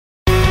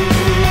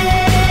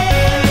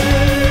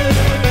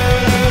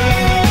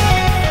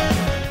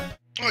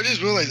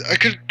I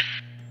could...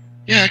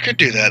 Yeah, I could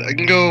do that. I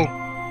can go...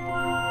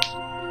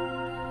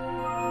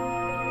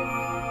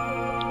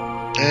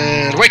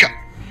 And wake up!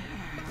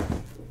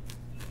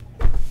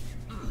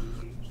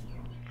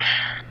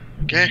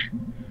 Okay.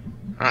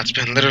 Oh, it's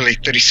been literally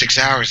 36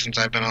 hours since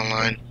I've been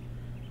online.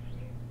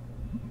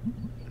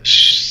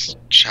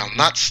 Shall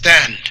not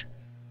stand.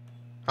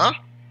 Huh?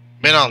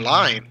 Been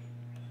online?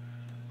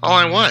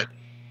 Online what?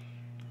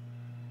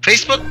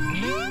 Facebook?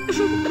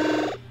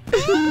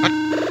 What?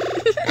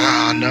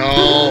 Oh,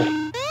 no.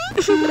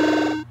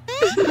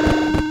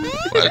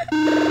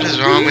 What is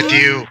wrong with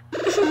you?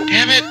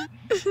 Damn it.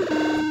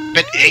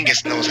 Bet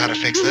Angus knows how to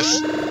fix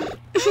this.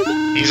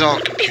 He's all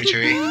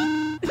computery,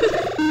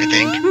 I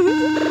think.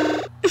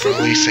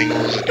 Probably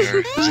singles in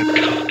your zip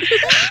code.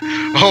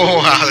 Oh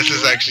wow, this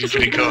is actually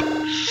pretty cool.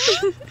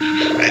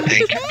 I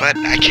think, but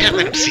I can't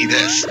let him see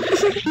this.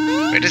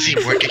 Where does he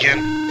work again?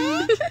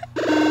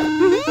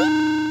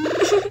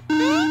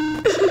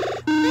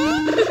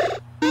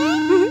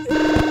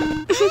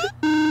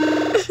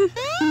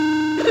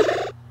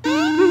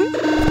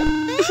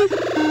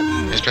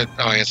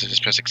 Oh, I guess I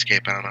just press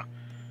escape. I don't know.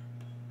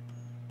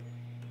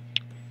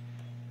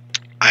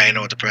 I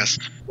know what to press.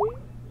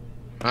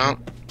 Well,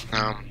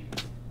 I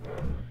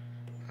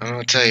don't know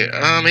what to tell you.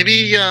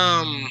 Maybe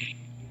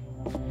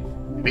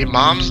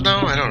moms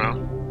know? I don't know.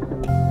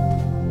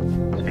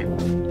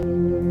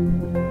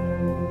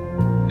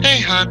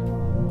 Hey, hon.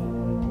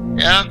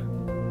 Yeah?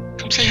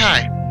 Come say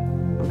hi.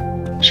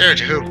 Sure,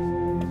 to who?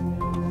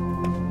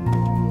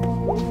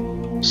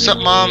 Sup,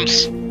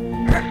 moms?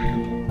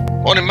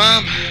 Morning,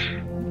 Mom.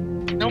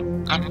 Nope,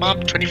 I'm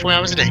Mom 24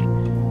 hours a day.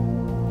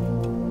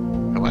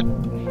 What?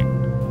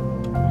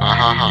 Ha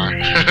ha ha.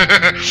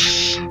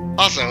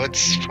 Also,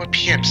 it's 4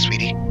 p.m.,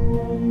 sweetie.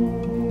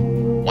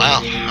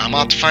 Wow, I'm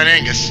out to find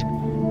Angus.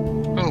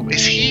 Oh,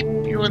 is he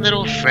your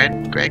little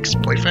friend, Greg's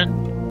boyfriend?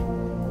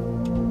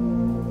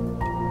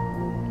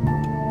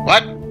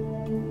 What?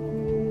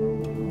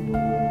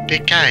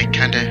 Big guy,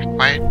 kinda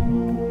quiet.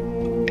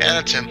 Yeah,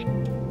 that's him.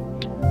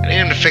 I need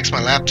him to fix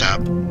my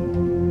laptop.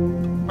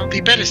 Well,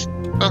 he better,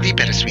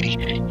 sweetie.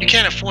 You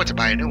can't afford to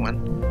buy a new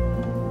one.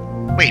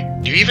 Wait,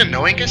 do you even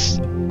know Angus?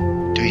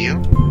 Do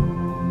you?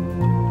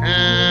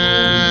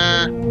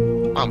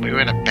 Well, we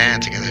were in a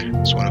band together,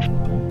 sort of.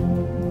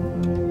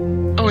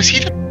 Oh, is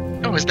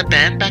the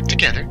band back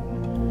together?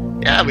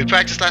 Yeah, we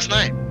practiced last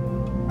night.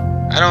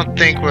 I don't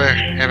think we're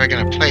ever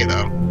gonna play,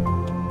 though.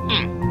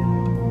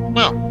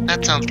 Well,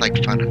 that sounds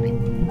like fun to me.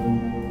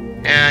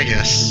 Yeah, I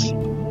guess.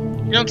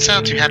 You don't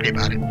sound too happy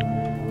about it.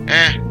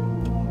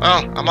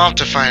 Well, I'm off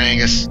to find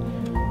Angus.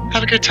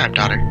 Have a good time,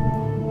 daughter.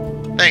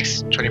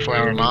 Thanks,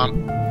 24-hour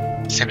mom.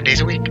 7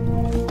 days a week.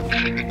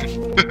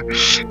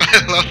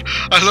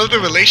 I love the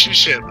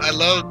relationship.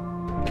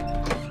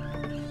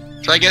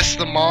 So I guess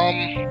the mom...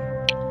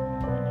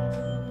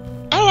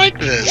 I like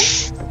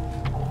this.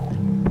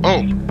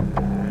 Oh.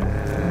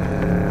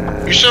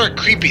 You're sort of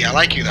creepy. I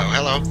like you, though.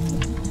 Hello.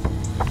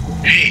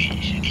 Hey,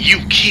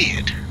 you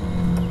kid.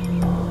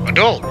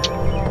 Adult.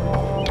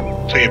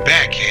 So you're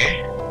back,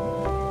 eh?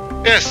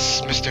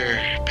 Yes, Mr.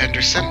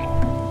 Penderson.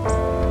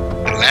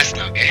 The last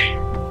dog, eh?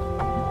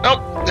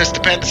 Nope,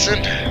 Mr.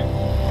 Penderson.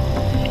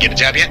 You get a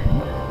job yet?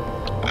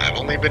 I've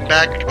only been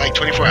back like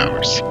 24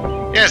 hours.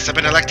 Yes, I've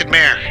been elected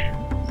mayor.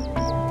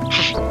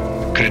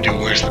 Couldn't do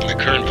worse than the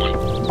current one.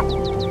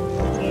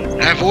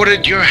 I've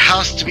ordered your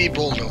house to be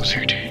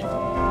bulldozered.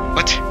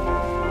 What?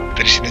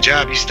 Finishing the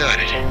job you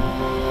started.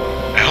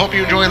 I hope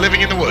you enjoy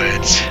living in the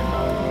woods.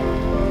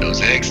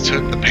 Those eggs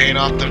took the paint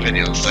off the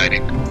vinyl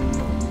siding.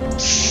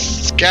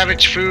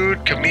 Scavenge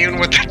food, commune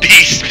with the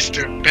beast,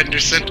 Mr.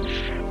 Penderson.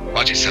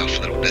 Watch yourself,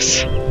 little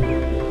miss.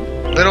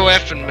 Little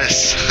F and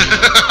miss.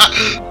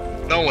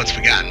 No one's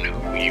forgotten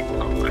who you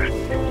are,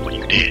 what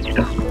you did, you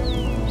know.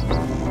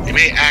 They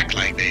may act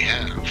like they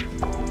have,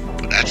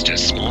 but that's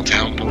just small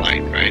town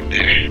polite right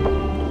there.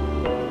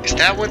 Is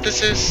that what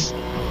this is?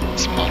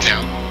 Small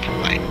town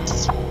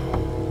politeness.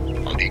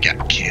 All you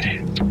got,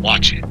 kid.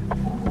 Watch it.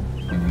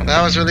 Well,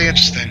 that was really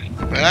interesting,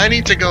 but I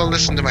need to go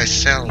listen to my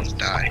cells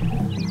die.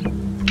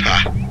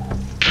 Ha.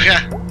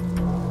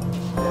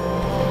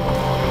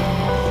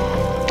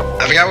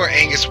 I forgot where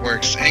Angus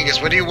works. Angus,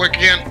 where do you work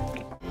again?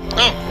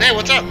 Oh, hey,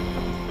 what's up?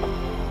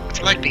 What's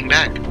it like being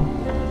back?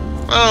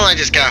 Well, I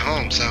just got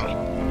home, so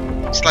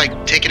it's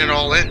like taking it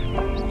all in.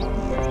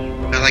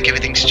 Feel like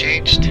everything's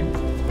changed.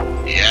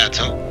 Yeah,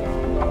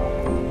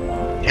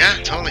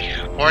 totally.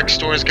 Pork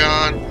store's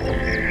gone.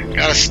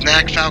 Got a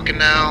snack falcon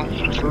now.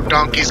 Fruit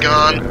donkey's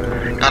gone.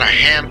 Got a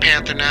ham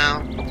panther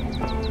now.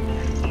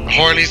 The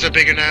Horleys are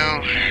bigger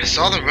now. I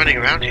saw them running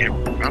around here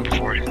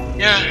before.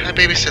 Yeah, I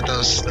babysit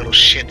those little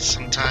shits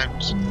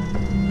sometimes.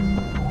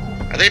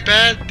 Are they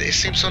bad? They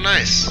seem so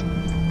nice.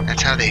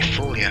 That's how they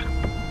fool you.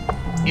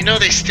 You know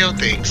they steal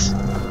things.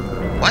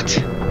 What?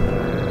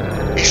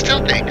 They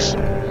steal things?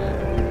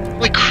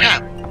 Holy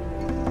crap.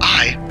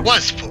 I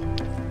was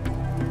fooled.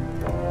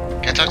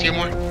 Can I talk to you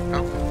more?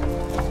 No?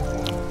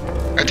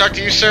 Can I talk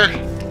to you, sir?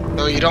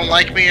 Though you don't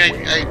like me, I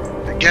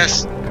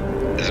guess.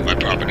 This is my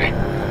property.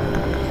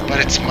 But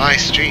it's my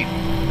street.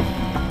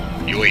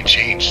 You ain't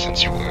changed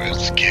since you were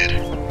as a kid.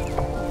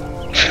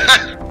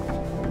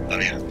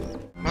 Love you.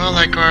 Well,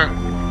 like our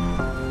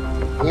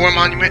war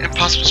monument in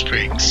Possum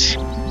Springs.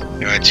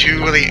 There are two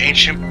really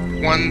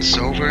ancient ones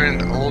over in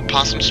the old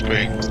Possum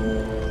Springs.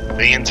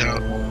 Millions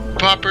out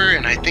proper,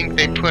 and I think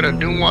they put a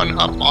new one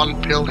up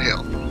on Pill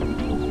Hill.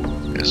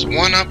 There's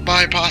one up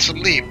by Possum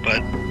Leap,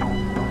 but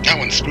that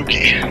one's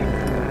spooky. I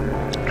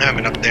haven't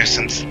been up there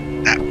since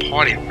that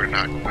party we're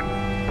not going to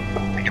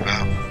think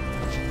about.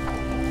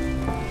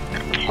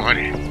 That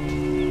party.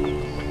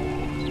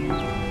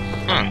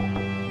 Huh.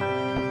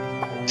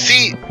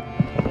 See,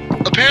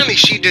 apparently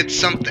she did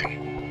something.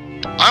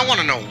 I want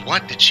to know,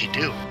 what did she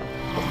do?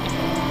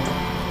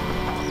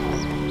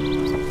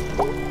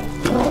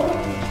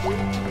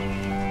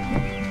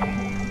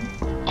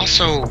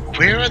 Also,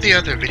 where are the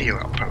other video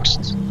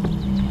outposts?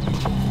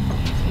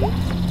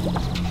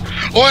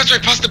 Oh, that's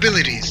right,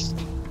 possibilities!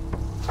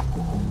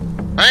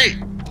 Hey!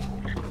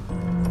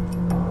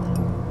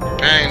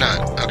 Hey,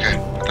 not. Okay, I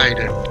thought you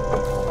did.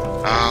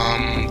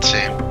 Let's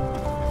see.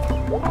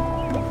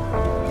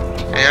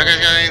 Hey, y'all guys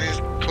got anything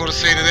cool to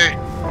say today?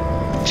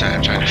 I'm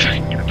trying to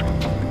find it.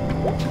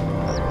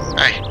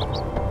 Hey.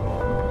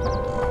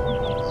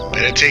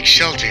 Better take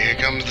shelter, here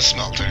comes the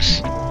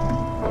smelters.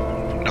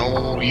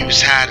 No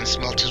use hiding,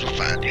 smelters will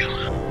find you.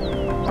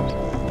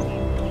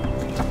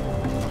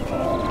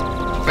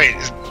 Wait,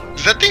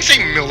 does that thing say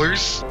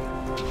Miller's?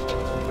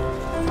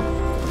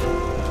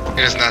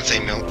 It does not say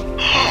Mill.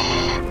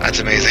 That's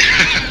amazing.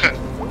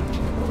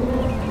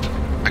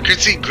 I could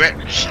see Greg.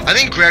 I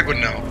think Greg would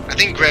know. I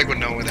think Greg would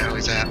know where the hell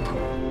he's at.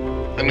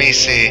 Let me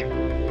see.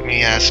 Let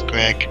me ask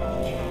Greg.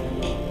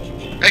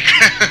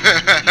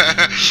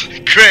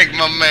 Greg,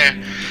 my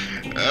man.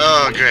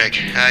 Oh, Greg,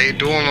 how you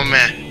doing, my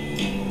man?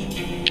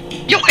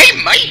 Yo, hey,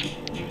 mate!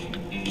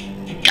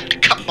 Got the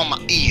cup on my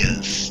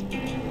ears.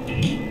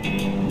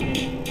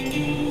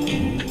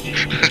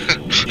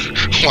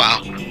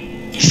 Wow.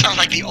 Sounds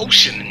like the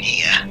ocean in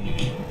here.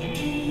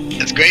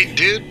 That's great,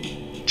 dude.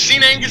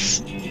 Seen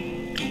Angus?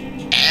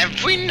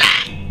 Every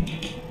night.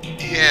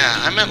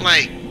 Yeah, I meant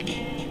like,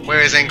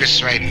 where is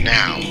Angus right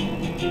now?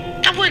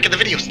 I work at the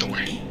video store.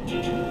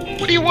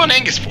 What do you want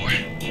Angus for?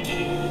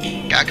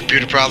 Got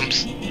computer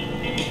problems?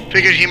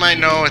 Figured he might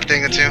know a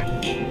thing or two.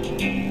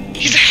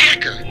 He's a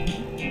hacker.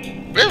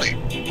 Really?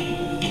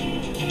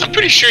 I'm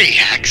pretty sure he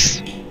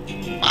hacks.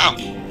 Wow.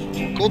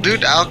 Cool,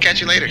 dude. I'll catch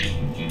you later.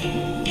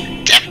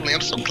 Definitely.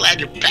 I'm so glad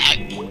you're back.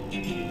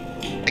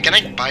 Hey, can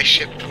I buy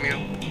shit from you?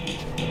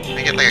 Can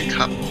I get like a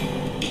cup?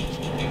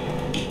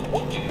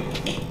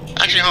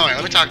 Actually, hold on.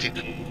 Let me talk to you.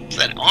 It's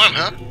that arm,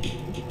 huh?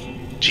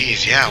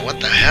 Jeez, yeah. What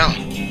the hell?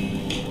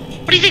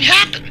 What do you think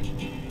happened?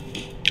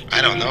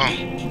 I don't know.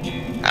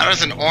 How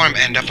does an arm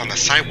end up on the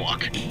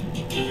sidewalk?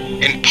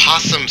 In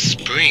Possum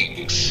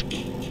Springs.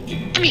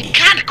 I mean,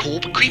 kinda cool,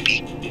 but creepy.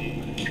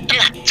 And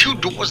like 2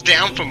 doors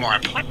down from our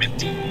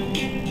apartment.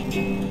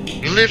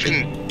 You live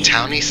in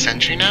Townie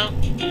Century now?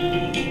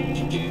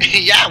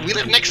 Yeah, we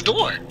live next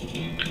door.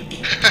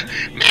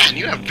 Man,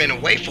 you have been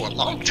away for a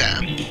long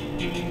time.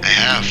 I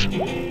have.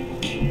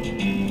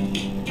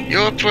 You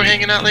up for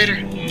hanging out later?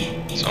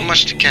 So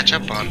much to catch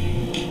up on.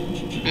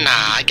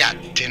 Nah, I got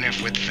dinner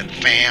with the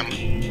fam.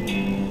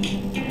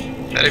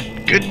 Is that a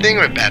good thing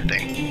or a bad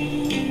thing?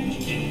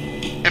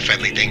 A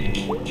friendly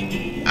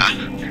thing. Ah.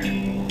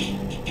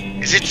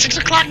 Is it 6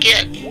 o'clock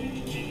yet?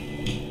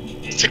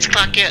 6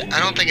 o'clock yet? I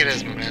don't think it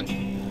is, my man.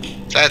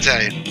 So I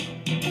tell you.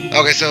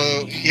 Okay,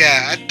 so,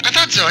 yeah, I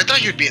thought so. I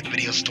thought you'd be at the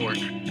video store.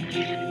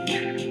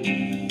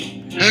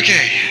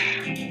 Okay.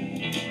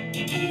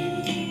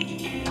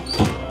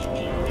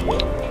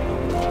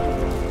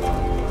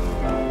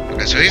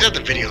 Okay, so he's at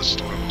the video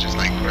store, which is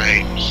like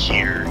right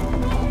here.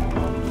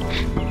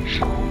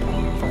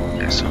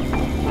 Okay, so,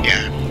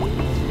 yeah,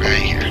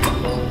 right here.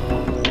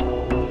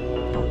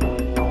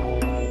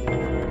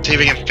 See if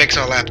we can fix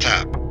our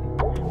laptop.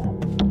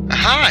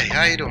 Hi,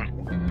 how you doing?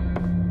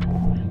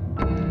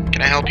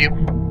 Can I help you?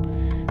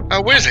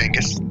 Where's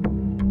Angus?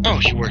 Oh,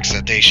 he works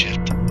a day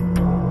shift.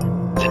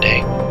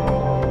 Today?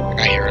 I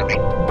got here early.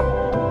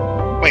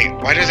 Wait,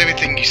 why does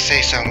everything you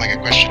say sound like a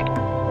question?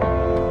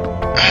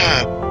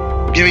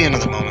 Give me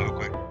another moment real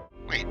quick.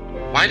 Wait,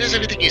 why does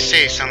everything you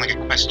say sound like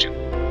a question?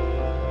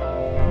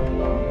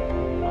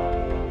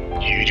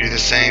 You do the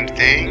same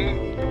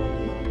thing?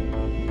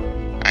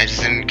 I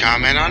just didn't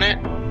comment on it?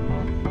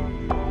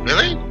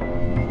 Really?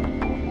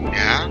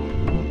 Yeah?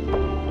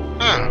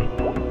 Huh.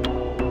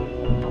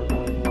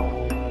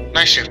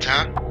 Night shift,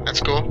 huh?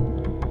 That's cool.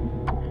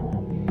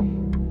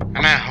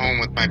 I'm at home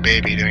with my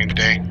baby during the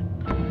day.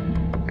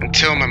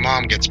 Until my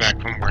mom gets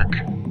back from work.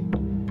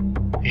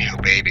 Ew,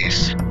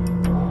 babies.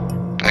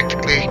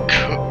 Practically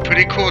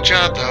pretty cool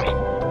job,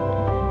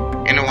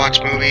 though. In to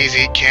watch movies,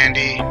 eat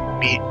candy,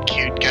 meet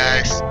cute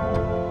guys.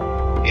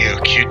 Ew,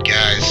 cute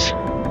guys.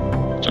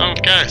 What's wrong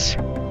with guys?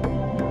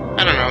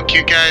 I don't know,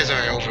 cute guys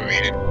are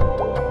overrated.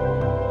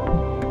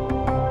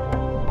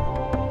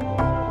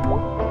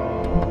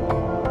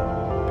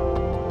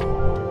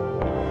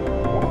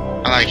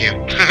 I like you.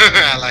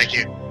 I like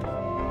you.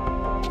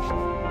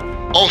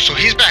 Oh, so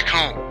he's back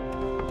home.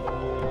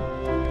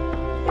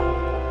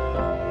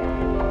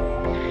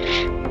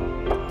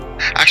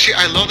 Actually,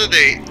 I love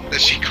that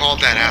she called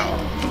that out.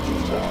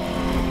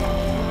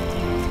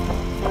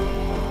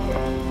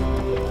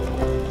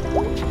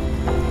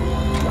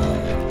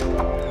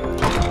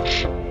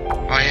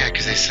 Oh yeah,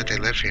 because they said they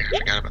live here. I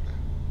forgot about that.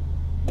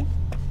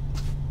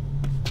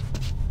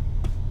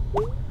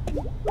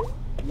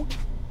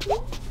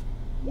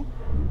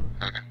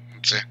 Okay,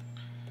 let's see.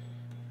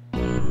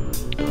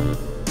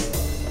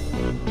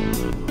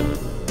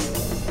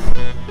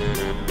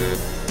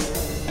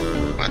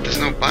 What? There's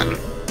no button?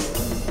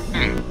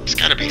 There's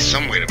gotta be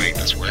some way to make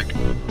this work.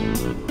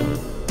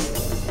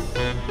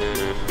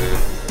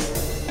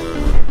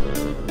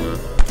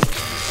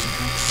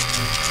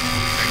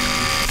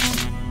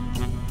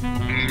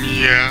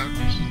 Yeah.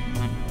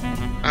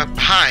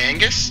 Hi,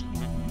 Angus?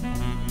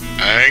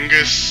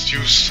 Angus,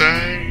 you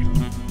say?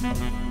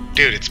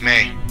 Dude, it's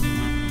May.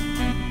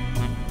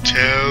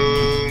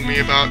 Tell me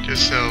about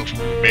yourself,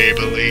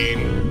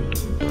 Maybelline.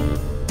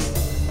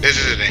 This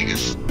is it,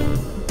 Angus.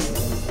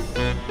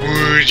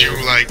 Would you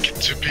like it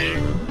to be?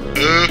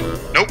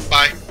 Nope,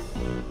 bye.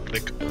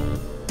 Click.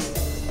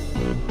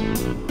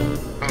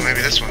 Oh,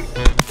 maybe this one.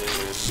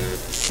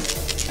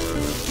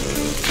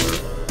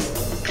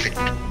 Click.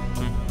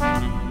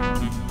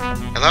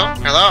 Hello?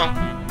 Hello?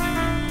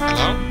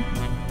 Hello?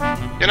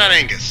 You're not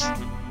Angus.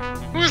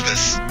 Who is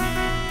this?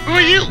 Who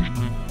are you?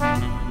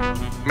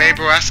 May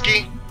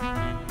Boraski?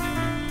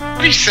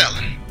 What are you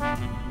selling?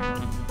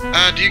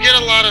 Do you get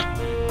a lot of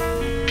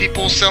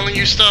people selling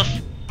you stuff?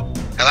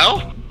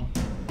 Hello?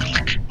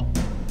 Click.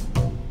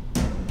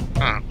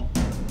 Huh.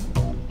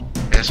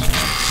 Yes.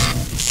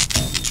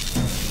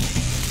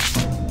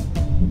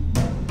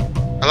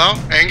 Hello?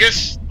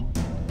 Angus?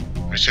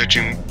 Are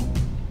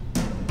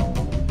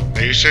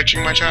you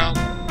searching my child?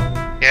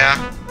 Yeah.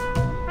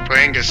 For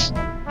Angus.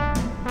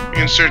 You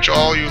can search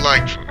all you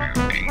like for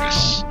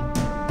Angus.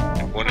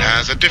 Everyone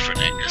has a different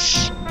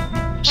Angus.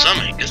 For some,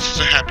 Angus is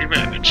a happy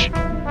marriage.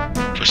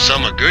 For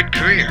some, a good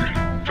career.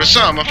 For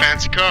some, a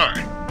fancy car.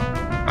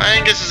 My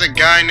Angus is a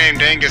guy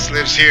named Angus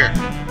lives here.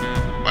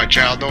 My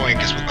child, no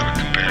Angus will ever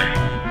compare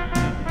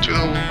to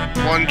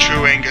the one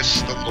true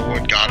Angus, the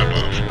Lord God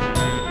above.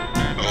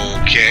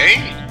 Okay.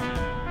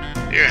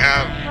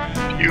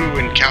 Have you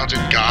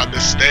encountered God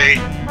this day?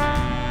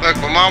 Look,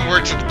 my mom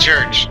works at the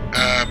church.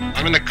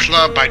 I'm in the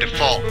club by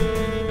default.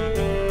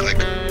 Click.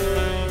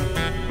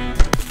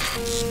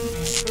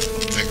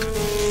 Click.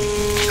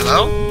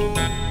 Hello?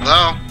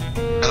 Hello?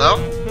 Hello?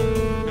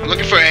 I'm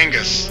looking for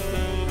Angus.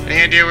 Any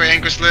idea where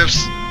Angus lives?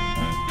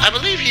 I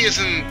believe he is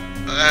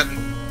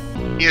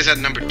at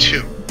number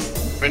 2.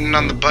 Written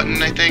on the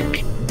button, I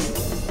think.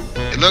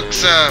 It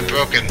looks,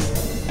 broken.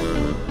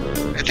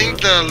 I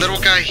think the little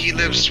guy he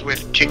lives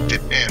with kicked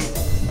it in.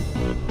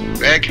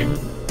 Greg?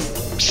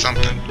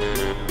 Something.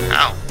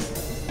 Ow.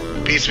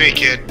 Beats me,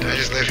 kid. I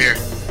just live here.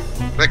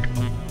 Click.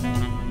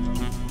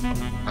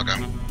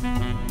 Okay.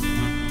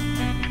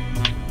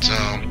 So,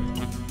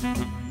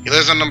 he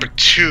lives on number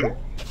 2.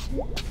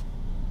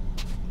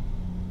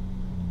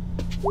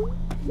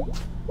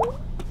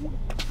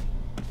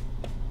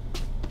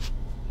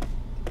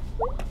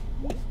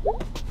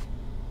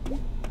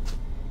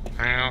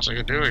 Anything else I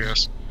could do, I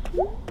guess.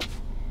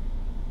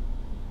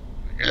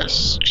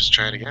 Just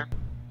try it again.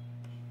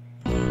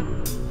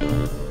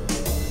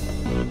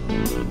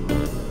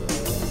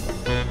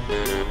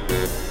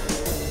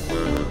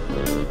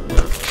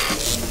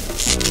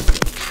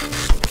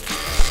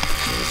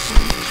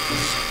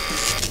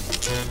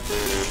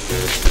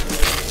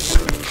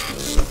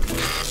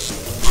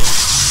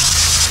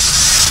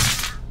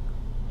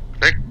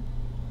 Click.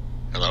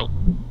 Hello?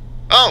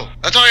 Oh,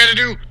 that's all I had to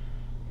do.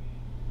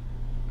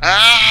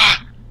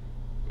 Ah!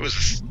 Who is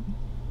this?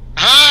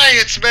 Hi,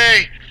 it's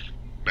May.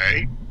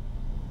 May?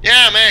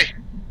 Yeah, May.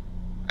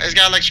 I just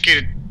got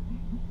electrocuted.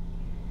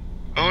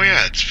 Oh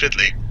yeah, it's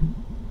fiddly.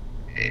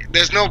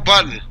 There's no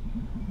button.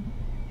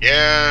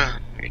 Yeah,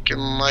 you can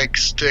like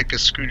stick a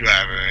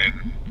screwdriver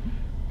in.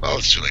 Well,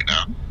 it's too late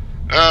now.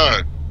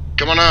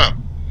 Come on up.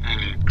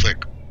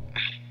 Click.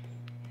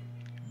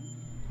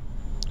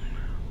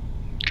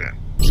 Okay,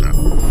 so.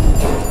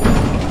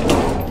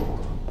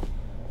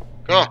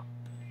 Cool.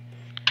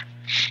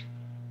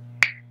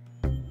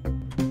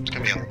 It's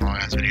gonna be a long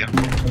ass video.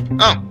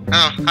 Oh,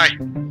 hi.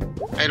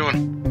 How you doing?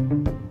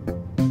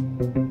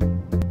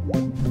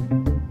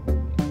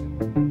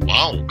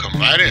 Wow, come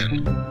right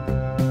in.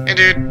 Hey,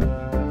 dude.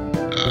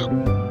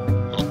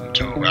 Welcome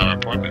to our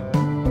apartment.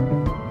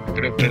 I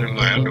could have been in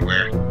my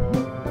underwear.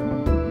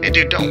 Hey,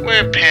 dude, don't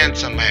wear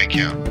pants on my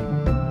account.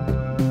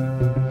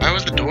 Why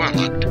was the door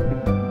unlocked?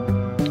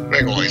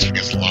 Greg always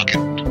forgets to lock it.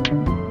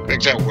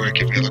 Greg's at work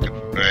if you're looking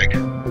for Greg. I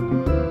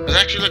was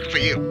actually looking for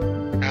you.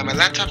 My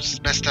laptop's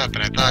messed up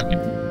and I thought,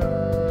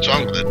 what's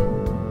wrong with it?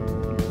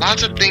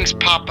 Lots of things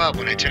pop up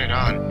when I turn it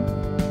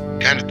on.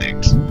 Kind of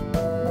things.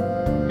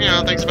 You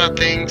know, things about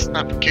things,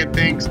 not for kid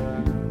things.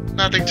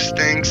 Nothing, just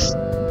things.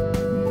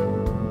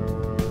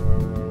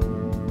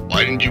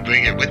 Why didn't you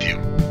bring it with you?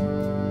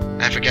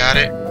 I forgot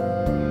it.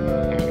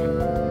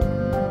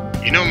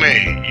 You know,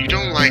 May, you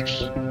don't like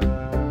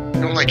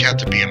have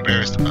to be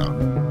embarrassed about.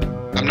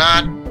 I'm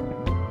not.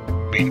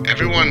 I mean,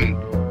 everyone.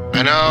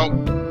 I know.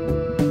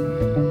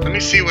 Let me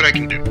see what I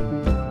can do.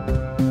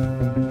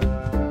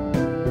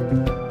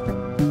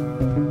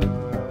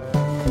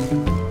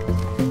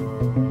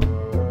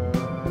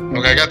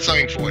 Okay, I got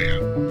something for you.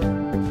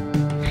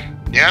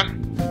 Yeah?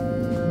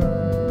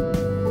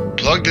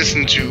 Plug this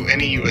into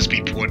any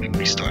USB port and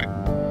restart.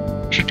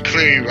 Should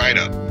clear you right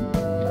up.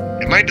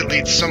 It might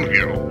delete some of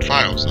your old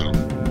files, though.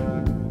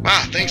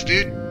 Ah, thanks,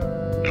 dude.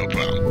 No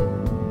problem.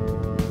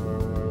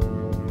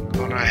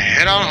 Gonna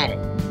head on home.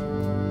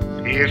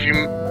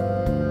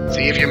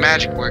 See if your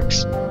magic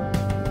works.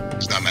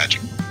 It's not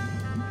magic.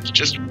 It's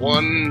just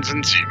ones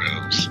and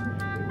zeros.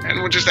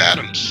 And we're just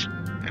atoms.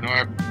 And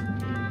our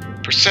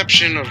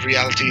perception of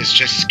reality is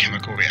just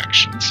chemical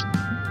reactions.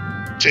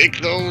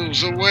 Take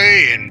those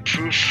away and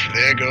poof,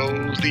 there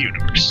goes the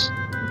universe.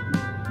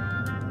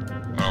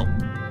 Oh,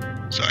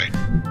 sorry.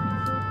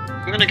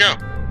 I'm gonna go.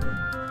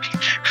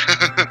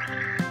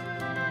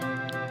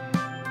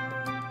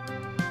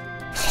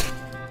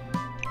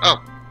 Oh.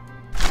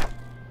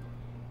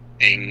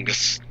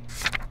 Angus.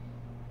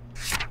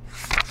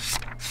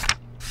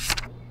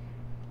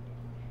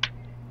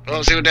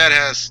 Oh, see what Dad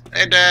has.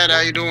 Hey, Dad, how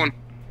you doing?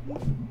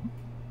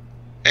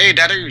 Hey,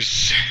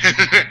 Dadders.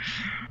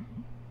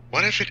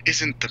 What if it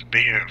isn't the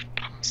mayor of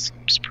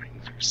Possum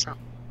Springs herself?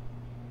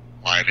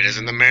 Why if it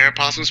isn't the mayor of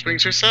Possum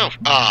Springs herself?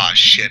 Ah,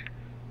 shit.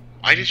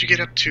 What did you get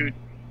up to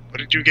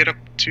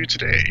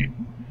today?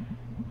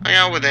 Hung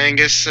out with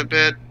Angus a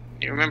bit.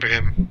 You remember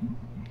him?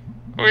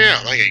 Oh yeah,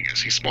 I like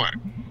Angus. He's smart.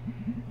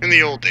 In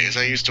the old days,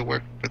 I used to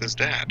work with his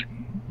dad.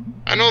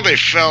 I know they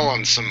fell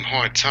on some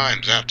hard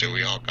times after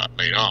we all got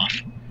laid off.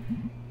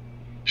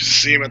 Used to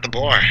see him at the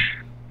bar.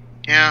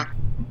 Yeah.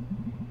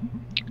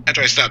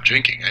 After I stopped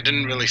drinking, I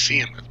didn't really see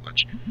him as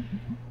much.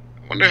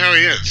 I wonder how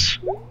he is.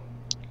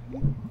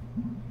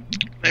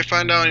 Did I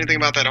find out anything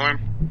about that arm?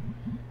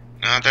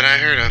 Not that I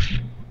heard of.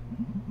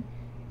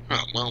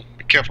 Oh, well,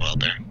 be careful out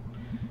there.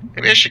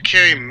 Maybe I should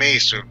carry a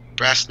mace or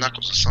brass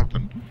knuckles or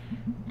something.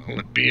 Well,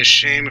 it'd be a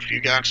shame if you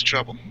got into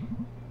trouble.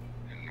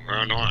 And we're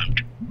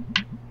unarmed.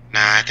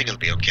 Nah, I think it'll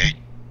be okay.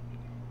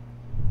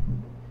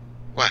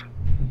 What?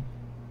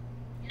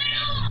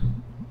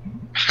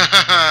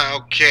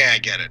 Okay, I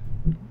get it.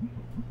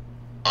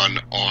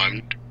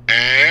 Unarmed.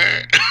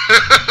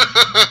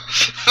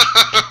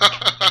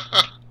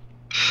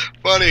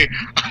 Funny.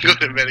 I'm going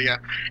to bed again.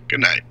 Good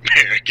night,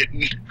 American.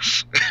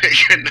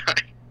 Good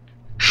night.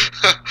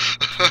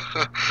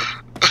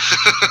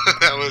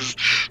 That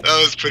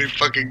was pretty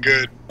fucking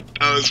good.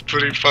 That was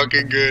pretty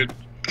fucking good.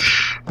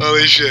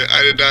 Holy shit,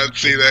 I did not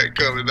see that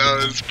coming.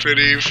 That was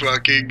pretty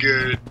fucking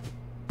good.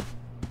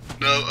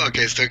 No,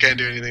 okay, still can't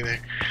do anything there.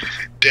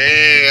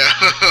 Damn,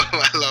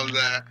 I love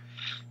that.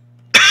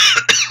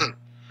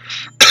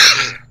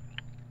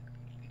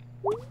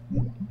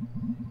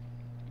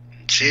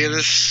 See,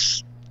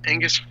 this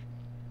Angus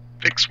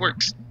fix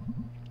works.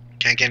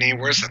 Can't get any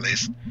worse, at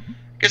least.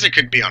 Guess it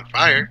could be on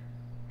fire.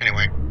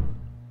 Anyway.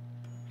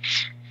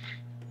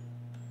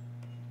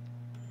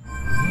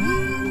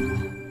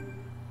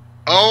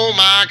 Oh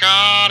my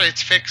god,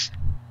 it's fixed.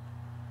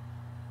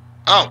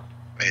 Oh,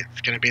 wait,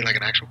 it's gonna be like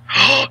an actual.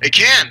 Oh, it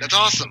can. That's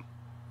awesome.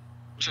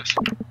 What's this?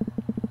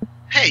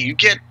 Hey, you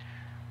get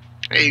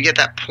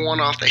that porn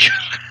off that.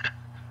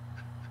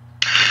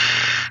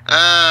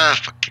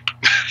 Fuck.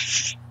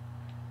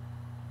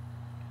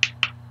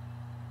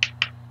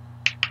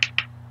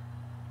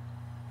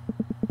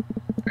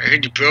 I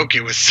heard you broke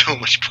it with so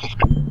much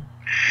porn.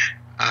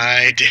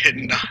 I did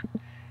not.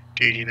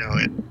 Dude, you know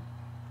it.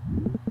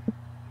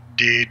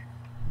 Dude,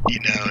 you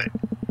know it.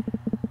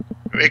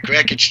 Rick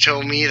Wreckage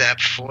told me that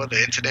before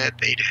the internet,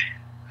 they'd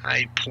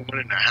hide porn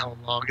in a hell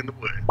log in the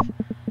woods.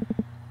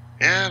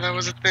 Yeah, that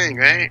was a thing,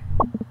 right?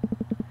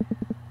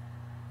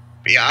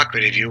 Be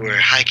awkward if you were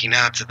hiking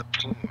out to the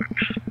porn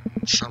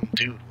and some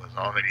dude was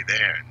already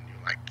there and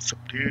you're like, some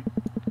dude?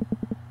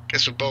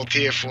 Guess we're both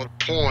here for the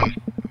porn.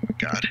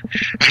 God,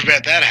 I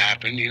bet that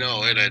happened. You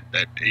know it.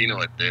 You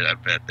know it did. I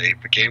bet they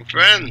became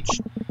friends.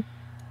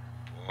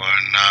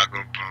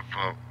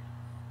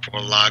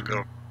 Porn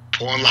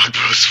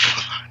lagos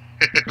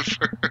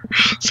forever.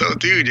 So,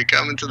 dude, you're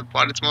coming to the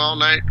party tomorrow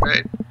night,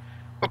 right?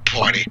 What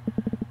party?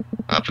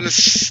 Up in the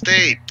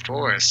state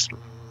forest.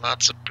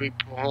 Lots of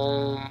people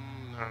home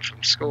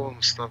from school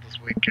and stuff this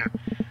weekend.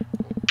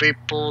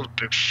 People, the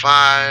big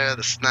fire,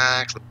 the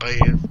snacks, the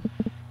beers.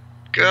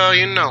 Girl,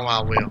 you know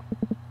I will.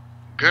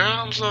 Girl,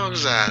 I'm so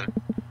excited.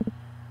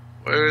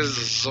 Where is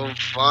this so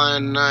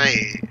fine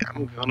night?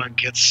 I'm gonna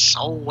get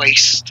so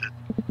wasted.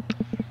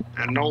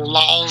 There are no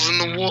laws in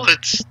the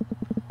woods.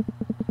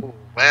 Ooh,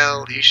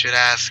 well, you should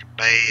ask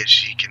Bay if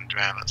she can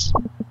drive us.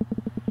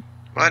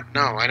 What?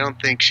 No, I don't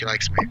think she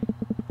likes me.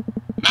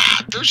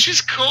 Nah, dude,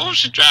 she's cool.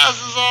 She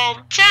drives us all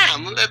the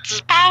time. That's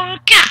just power of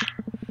God.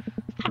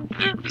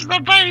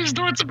 Nobody's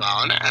doing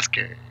tomorrow and ask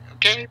her.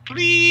 Okay,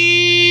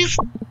 please?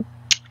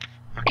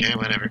 Okay,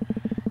 whatever.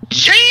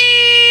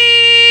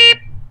 Yeep!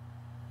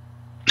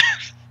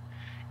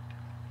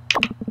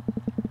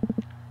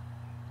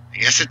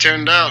 Guess it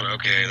turned out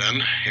okay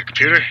then. Your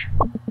computer?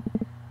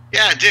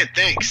 Yeah, it did,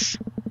 thanks.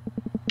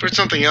 Put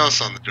something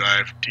else on the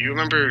drive. Do you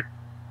remember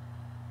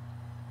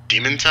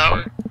Demon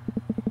Tower?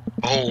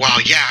 Oh wow,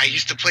 yeah, I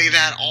used to play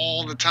that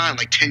all the time,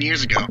 like 10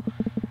 years ago.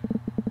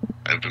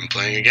 I've been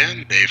playing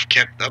again. They've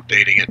kept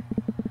updating it.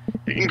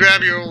 You can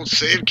grab your old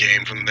save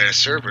game from their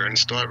server and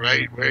start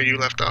right where you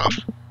left off.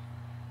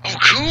 Oh,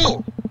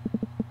 cool!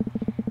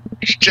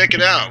 You should check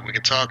it out. We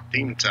can talk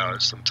Demon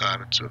Towers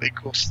sometime. It's really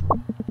cool.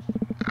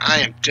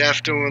 I am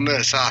deaf doing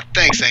this. Ah,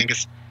 thanks,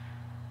 Angus.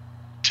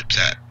 Tip's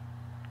hat.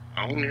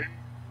 Oh, yeah.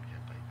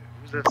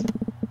 Who's this?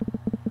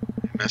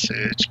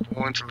 Message.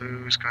 Born to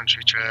lose.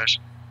 Country trash.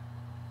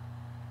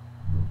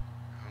 I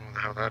don't know what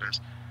the hell that is.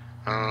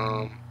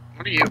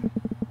 What are you?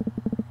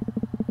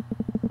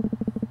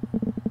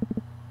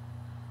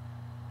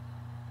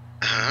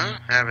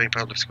 Having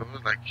public school,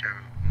 like,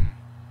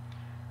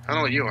 I don't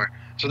know what you are.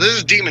 So this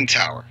is Demon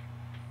Tower.